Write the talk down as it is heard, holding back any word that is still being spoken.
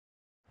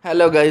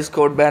Hello guys,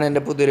 code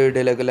ബാനിൻ്റെ പുതിയൊരു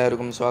വീഡിയോയിലേക്ക്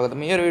എല്ലാവർക്കും സ്വാഗതം.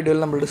 ഈ ഒരു വീഡിയോയിൽ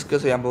നമ്മൾ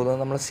ഡിസ്കസ് ചെയ്യാൻ പോകുന്നത്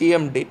നമ്മൾ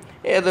CMD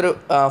ഏതൊരു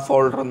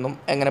ഫോൾഡറിൽ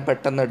എങ്ങനെ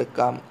പെട്ടെന്ന്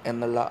എടുക്കാം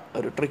എന്നുള്ള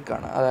ഒരു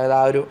ട്രിക്കാണ്. അതായത്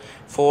ആ ഒരു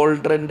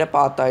ഫോൾഡറിൻ്റെ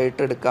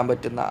പാത്തായിട്ട് എടുക്കാൻ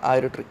പറ്റുന്ന ആ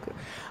ഒരു ട്രിക്ക്.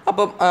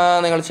 അപ്പം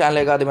നിങ്ങൾ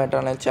ചാനലിലേക്ക്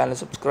ആദ്യമായിട്ടാണെങ്കിൽ ചാനൽ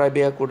സബ്സ്ക്രൈബ്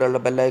ചെയ്യുക,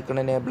 കൂടെയുള്ള ബെല്ലൈക്കൺ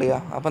എനേബിൾ ചെയ്യുക.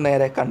 അപ്പോൾ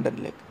നേരെ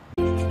കണ്ടന്റിലേക്ക്.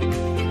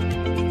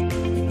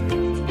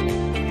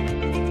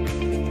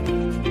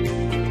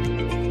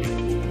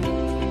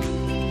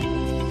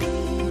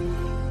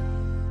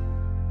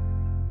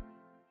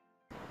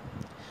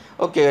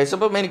 ഓക്കെ ഗൈസ്,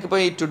 അപ്പം എനിക്കിപ്പോൾ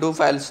ഈ ടു ഡു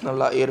ഫയൽസ്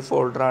എന്നുള്ള ഈ ഒരു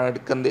ഫോൾഡറാണ്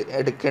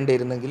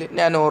എടുക്കേണ്ടിയിരുന്നെങ്കിൽ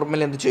ഞാൻ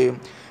നോർമലി എന്ത് ചെയ്യും,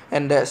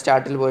 എൻ്റെ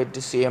സ്റ്റാർട്ടിൽ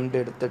പോയിട്ട് CMD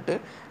എടുത്തിട്ട്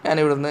ഞാൻ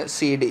ഇവിടുന്ന്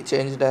CD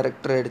ചേഞ്ച്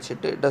ഡയറക്ടറി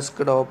അടിച്ചിട്ട്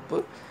desk top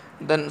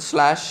then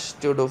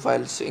 /to do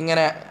files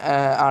ഇങ്ങനെ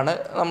ആണ്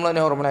നമ്മൾ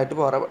നോർമലായിട്ട്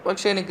പോകാറ്.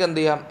 പക്ഷേ എനിക്ക് എന്ത്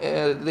ചെയ്യാം,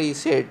 ഇത്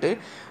ഈസി ആയിട്ട്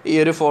ഈ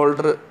ഒരു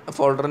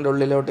ഫോൾഡറിൻ്റെ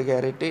ഉള്ളിലോട്ട്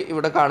കയറിയിട്ട്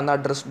ഇവിടെ കാണുന്ന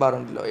അഡ്രസ് ബാർ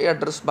ഉണ്ടല്ലോ, ഈ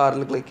അഡ്രസ്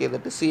ബാറിൽ ക്ലിക്ക്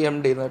ചെയ്തിട്ട്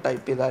CMD എന്ന്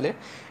ടൈപ്പ് ചെയ്താൽ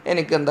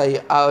എനിക്ക് എന്തായി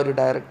ആ ഒരു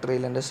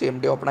ഡയറക്ടറിയിൽ എൻ്റെ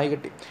CMD ഓപ്പണായി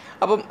കിട്ടി.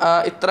 അപ്പം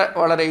ഇത്ര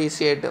വളരെ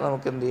ഈസി ആയിട്ട്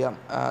നമുക്ക് എന്ത് ചെയ്യാം,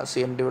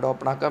 CMD ഇവിടെ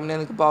ഓപ്പൺ ആക്കാം. പിന്നെ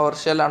എനിക്ക് പവർ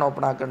ഷെല്ലാണ്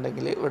ഓപ്പൺ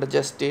ആക്കുന്നുണ്ടെങ്കിൽ ഇവിടെ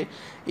ജസ്റ്റ്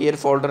ഈ ഒരു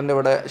ഫോൾഡറിൻ്റെ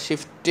ഇവിടെ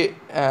ഷിഫ്റ്റ്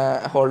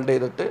ഹോൾഡ്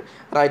ചെയ്തിട്ട്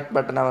റൈറ്റ്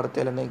ബട്ടൺ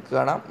അമർത്തിയാൽ നിങ്ങൾക്ക്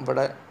കാണാം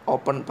ഇവിടെ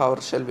open power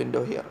shell window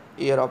here,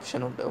 ഈ ഒരു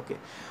ഓപ്ഷൻ ഉണ്ട്. ഓക്കെ,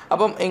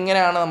 അപ്പം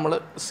ഇങ്ങനെയാണ് നമ്മൾ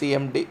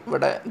CMD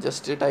ഇവിടെ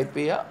ജസ്റ്റ് ടൈപ്പ്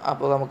ചെയ്യുക.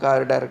 അപ്പോൾ നമുക്ക് ആ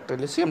ഒരു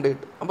ഡയറക്ടറിയിൽ CMD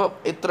കിട്ടും. അപ്പോൾ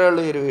ഇത്രയേ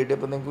ഉള്ളൂ ഈ ഒരു വീഡിയോ.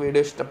 അപ്പോൾ നിങ്ങൾക്ക്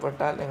വീഡിയോ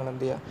ഇഷ്ടപ്പെട്ടാൽ നിങ്ങൾ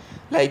എന്ത് ചെയ്യുക,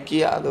 ലൈക്ക്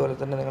ചെയ്യുക. അതുപോലെ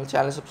തന്നെ നിങ്ങൾ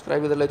ചാനൽ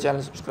സബ്സ്ക്രൈബ് ചെയ്തില്ല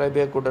ചാനൽ സബ്സ്ക്രൈബ്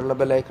ചെയ്യുക, കൂടെയുള്ള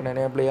ബെല്ലൈക്കൺ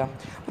എനേബിൾ ചെയ്യാം.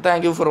 അപ്പോൾ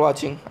താങ്ക് യു ഫോർ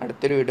വാച്ചിങ്.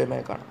 അടുത്തൊരു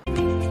വീഡിയോയുമായി കാണാം.